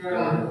Lord,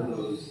 God of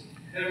hosts,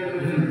 heaven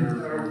and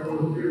earth are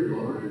full of your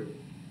glory.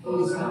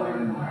 Hosanna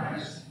in the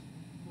highest.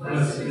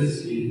 Blessed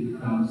is he who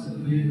comes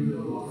in the name of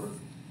the Lord.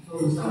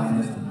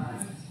 Hosanna in the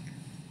highest.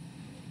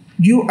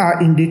 You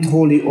are indeed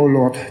holy, O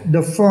Lord,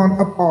 the fount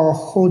of all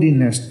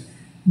holiness.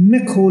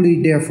 Make holy,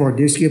 therefore,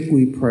 this gift,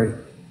 we pray,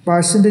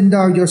 by sending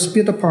down your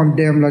Spirit upon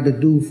them like the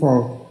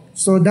dewfall,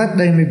 so that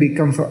they may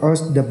become for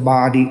us the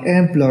body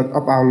and blood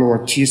of our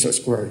Lord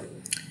Jesus Christ.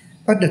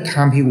 At the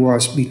time he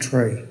was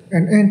betrayed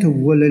and entered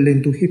willingly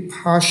into his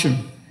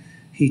passion,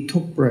 he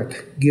took bread,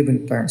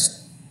 given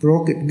thanks,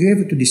 broke it, gave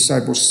it to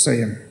disciples,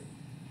 saying,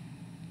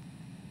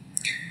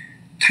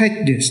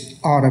 "Take this,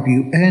 all of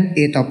you, and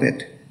eat of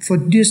it. For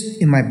this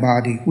is my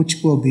body,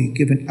 which will be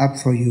given up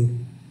for you."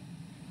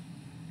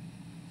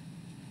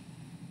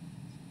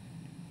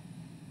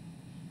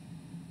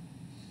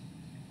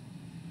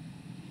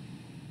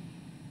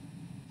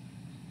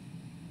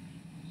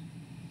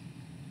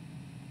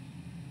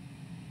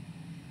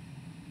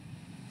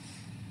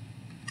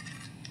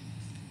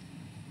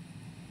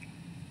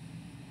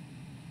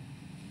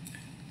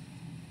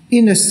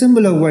 In a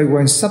similar way,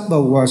 when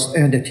supper was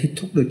ended, he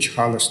took the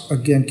chalice,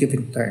 again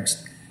giving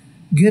thanks,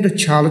 gave the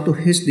chalice to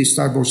his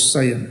disciples,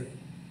 saying,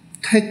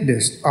 "Take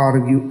this, all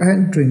of you,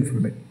 and drink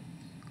from it.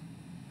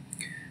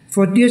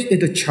 For this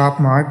is the cup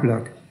of my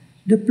blood,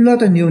 the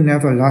blood of the new and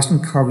everlasting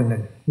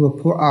covenant, will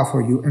pour out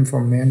for you and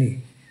for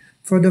many,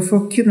 for the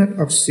forgiveness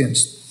of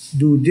sins.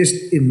 Do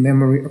this in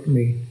memory of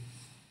me."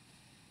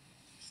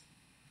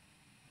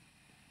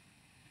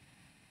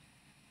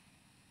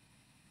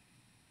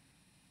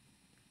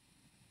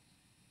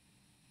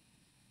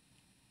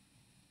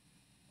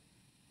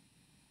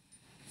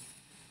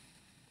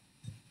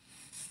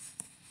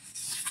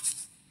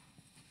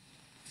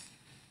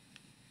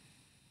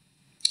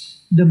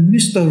 The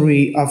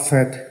mystery of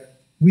faith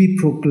we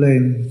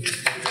proclaim.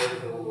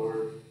 The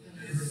Lord,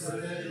 and such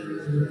a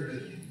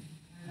resurrection,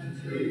 and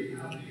great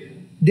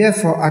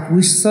Therefore, as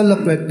we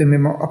celebrate the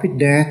memory of his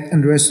death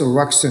and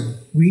resurrection,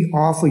 we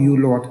offer you,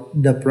 Lord,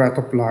 the bread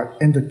of life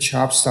and the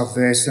cup of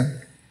salvation,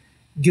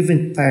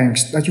 giving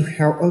thanks that you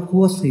have us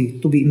worthy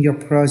to be in your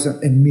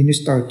presence and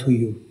minister to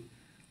you.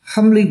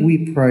 Humbly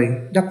we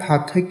pray that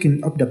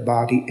partaking of the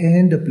body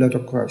and the blood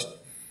of Christ,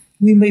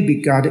 we may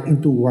be gathered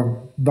into one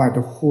by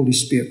the Holy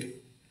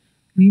Spirit.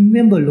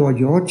 Remember, Lord,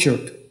 your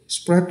church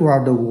spread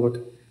throughout the world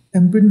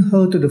and bring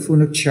her to the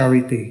full of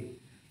charity,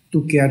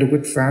 together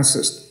with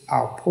Francis,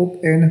 our Pope,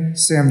 and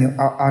Samuel,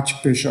 our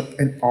Archbishop,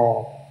 and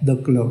all the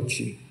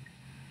clergy.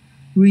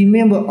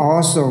 Remember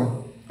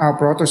also our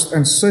brothers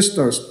and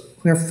sisters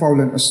who have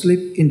fallen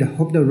asleep in the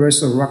hope of the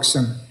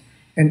resurrection,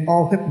 and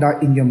all who have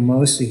died in your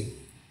mercy.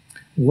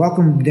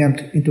 Welcome them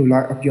into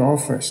light of your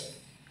face.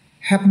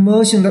 Have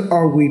mercy on us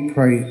all, we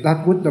pray,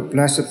 that with the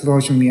Blessed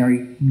Virgin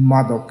Mary,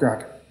 Mother of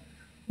God,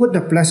 with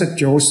the Blessed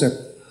Joseph,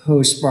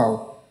 her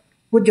spouse,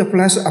 with your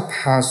blessed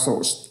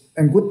apostles,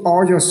 and with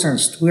all your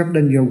saints who have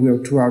done your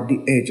will throughout the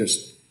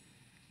ages,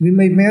 we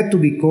may merit to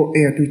be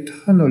co-heir to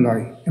eternal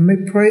life, and may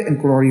pray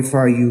and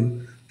glorify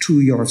you through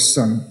your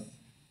Son,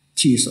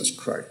 Jesus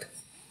Christ.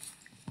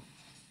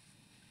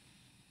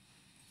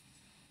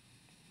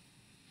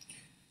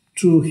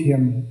 Through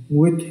him,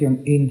 with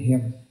him, in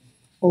him,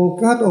 O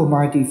God,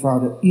 Almighty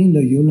Father, in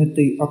the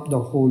unity of the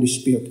Holy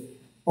Spirit,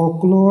 all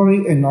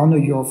glory and honor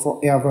you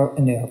forever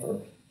and ever.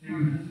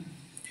 Amen.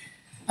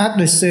 At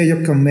the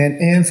Savior's command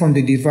and from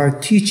the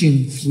divine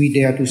teaching, we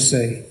dare to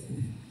say,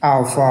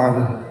 Our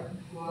Father,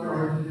 who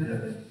art in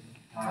heaven,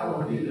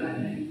 hallowed be thy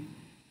name.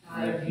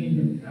 Thy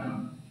kingdom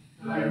come,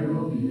 thy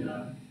will be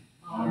done,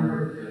 on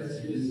earth as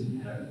it is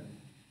in heaven.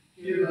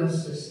 Give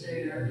us this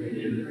day our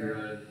daily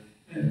bread,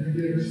 and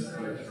forgive us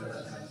our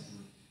trespasses,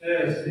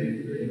 as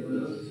we forgive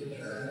those who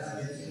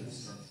trespass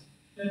against us.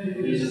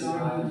 And lead us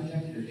not into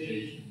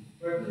temptation,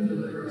 but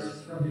deliver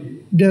us from evil.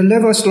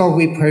 Deliver us, Lord,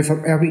 we pray,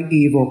 from every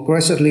evil.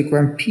 Graciously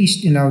grant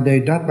peace in our day,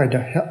 that by the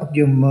help of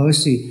your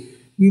mercy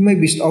we may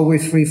be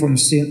always free from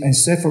sin and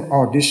safe from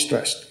all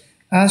distress,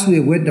 as we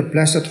await the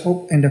blessed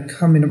hope and the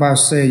coming of our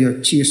Savior,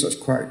 Jesus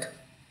Christ.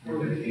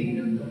 For the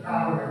kingdom, the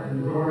power,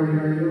 and the glory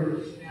are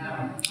yours,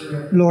 now and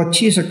forever. Lord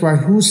Jesus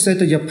Christ, who said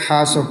to your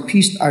apostle,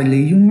 Peace I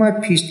leave you, my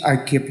peace I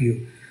give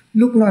you,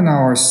 look not on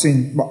our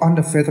sin, but on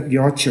the faith of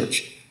your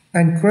church,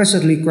 and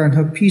graciously grant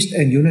her peace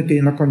and unity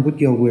in accordance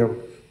with your will,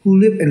 who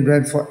live and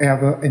reign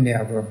forever and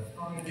ever.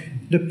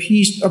 Amen. The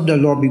peace of the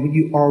Lord be with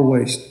you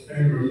always.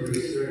 And with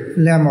your spirit.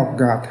 Lamb of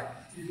God,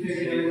 You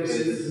take away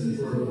sins of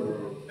the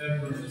world,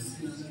 have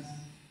mercy on us.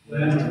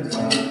 Lamb of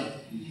God,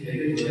 you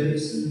take away the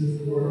sins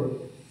of the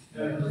world,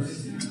 have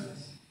mercy on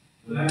us.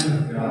 Lamb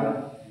of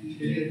God, you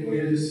take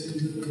away the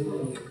sins of the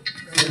world,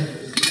 have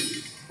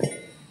mercy on us.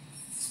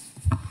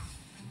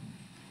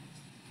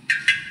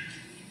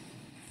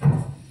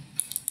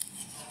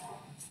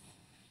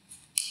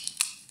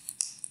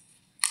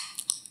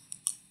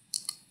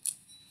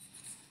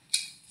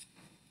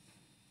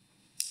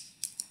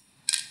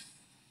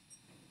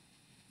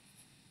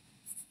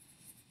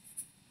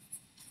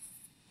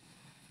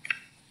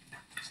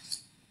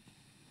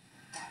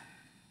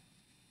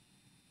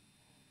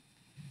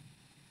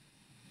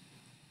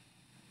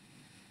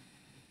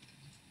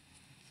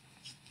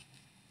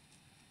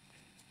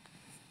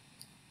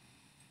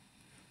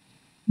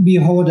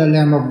 behold the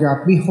Lamb of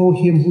God, behold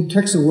him who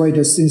takes away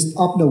the sins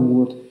of the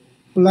world.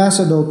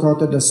 Blessed, O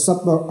God, the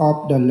supper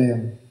of the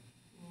Lamb.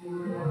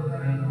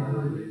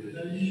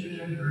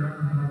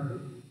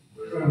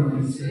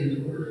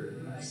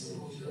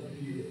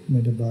 May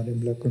the body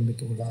and blood commit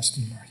to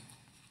lasting life.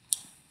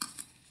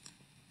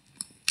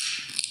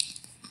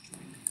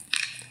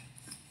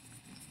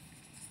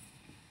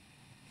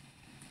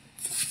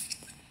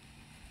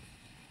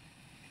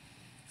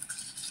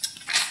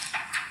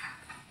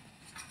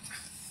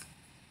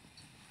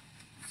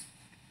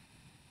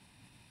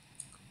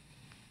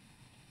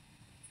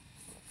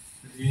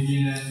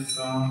 Communion and the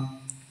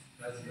song,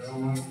 that no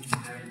one can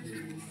condemn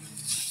you.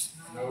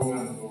 No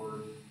one,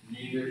 Lord,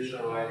 neither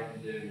shall I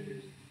condemn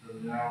you.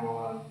 From now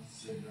on,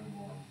 sin no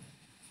more.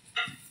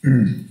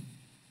 Amen.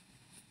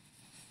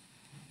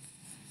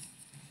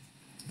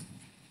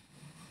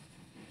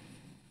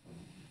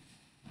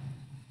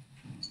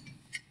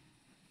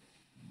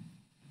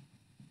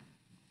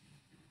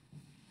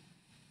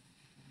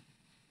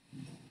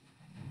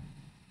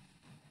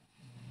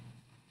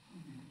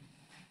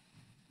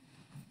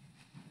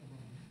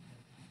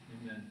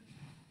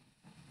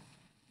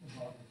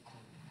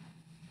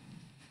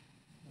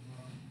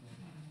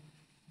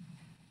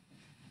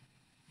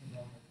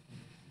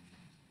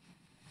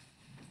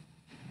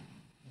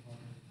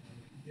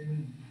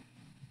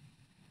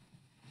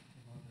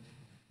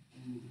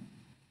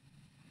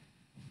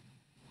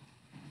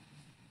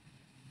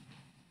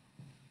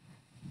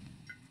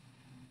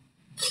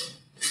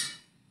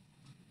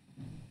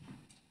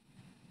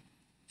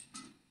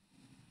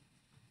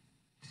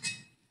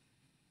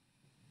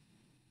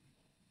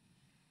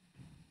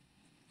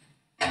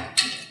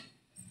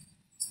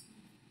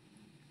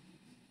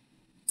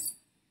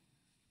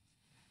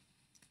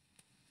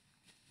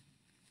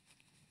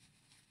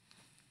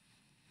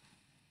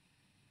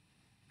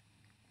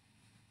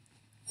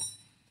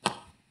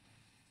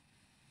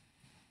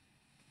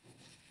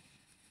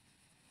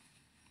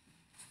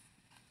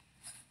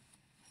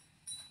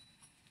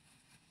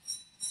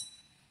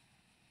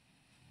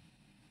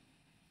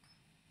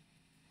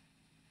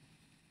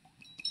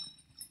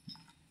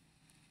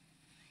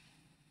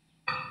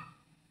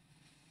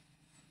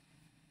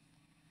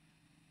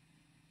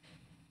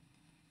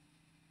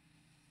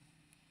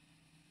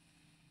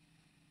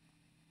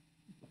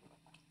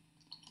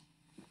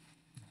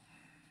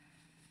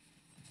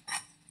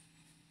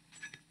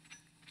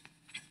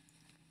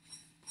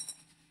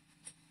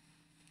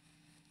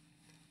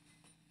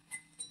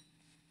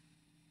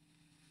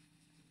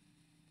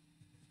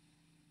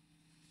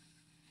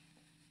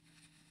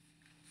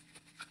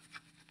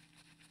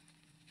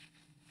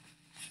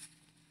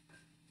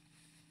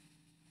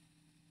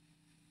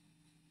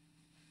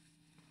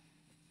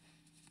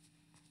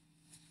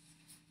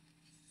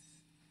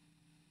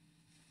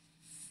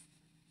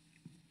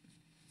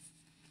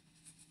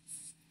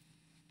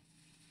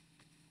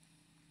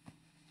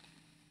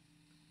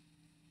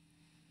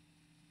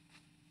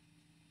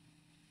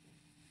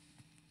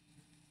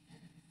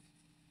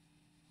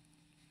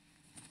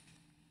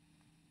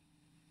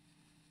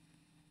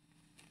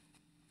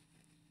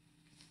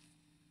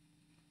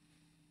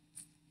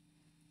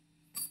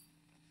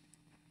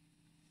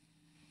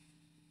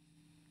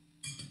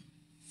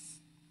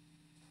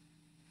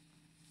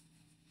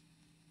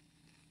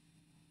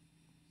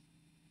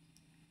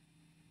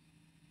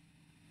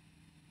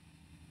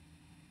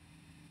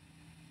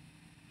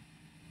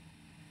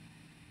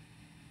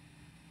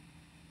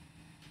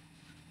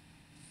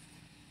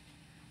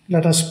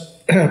 Let us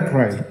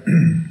pray.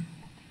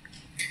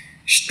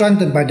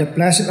 Strengthened by the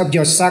blessing of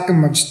your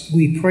sacraments,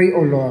 we pray, O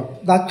Lord,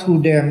 that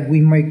through them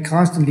we may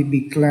constantly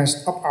be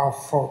cleansed of our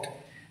fault,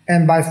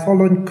 and by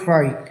following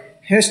Christ,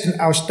 hasten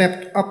our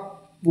steps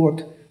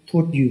upward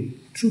toward you,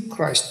 through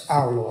Christ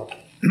our Lord.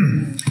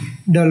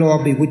 The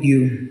Lord be with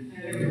you.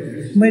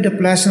 May the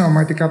blessing of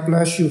Almighty God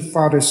bless you,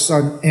 Father,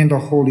 Son, and the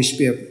Holy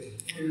Spirit.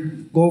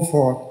 Go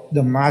forth,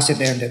 the Mass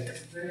is ended.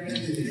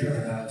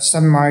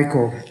 Saint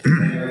Michael,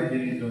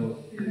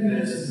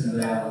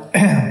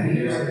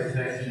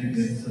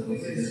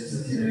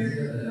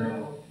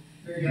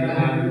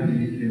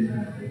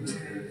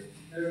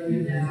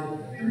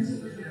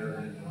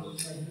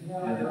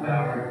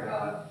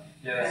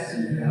 Yes,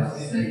 and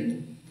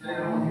Satan,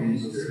 and all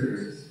evil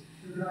spirits,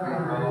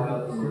 God,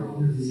 all the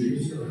world,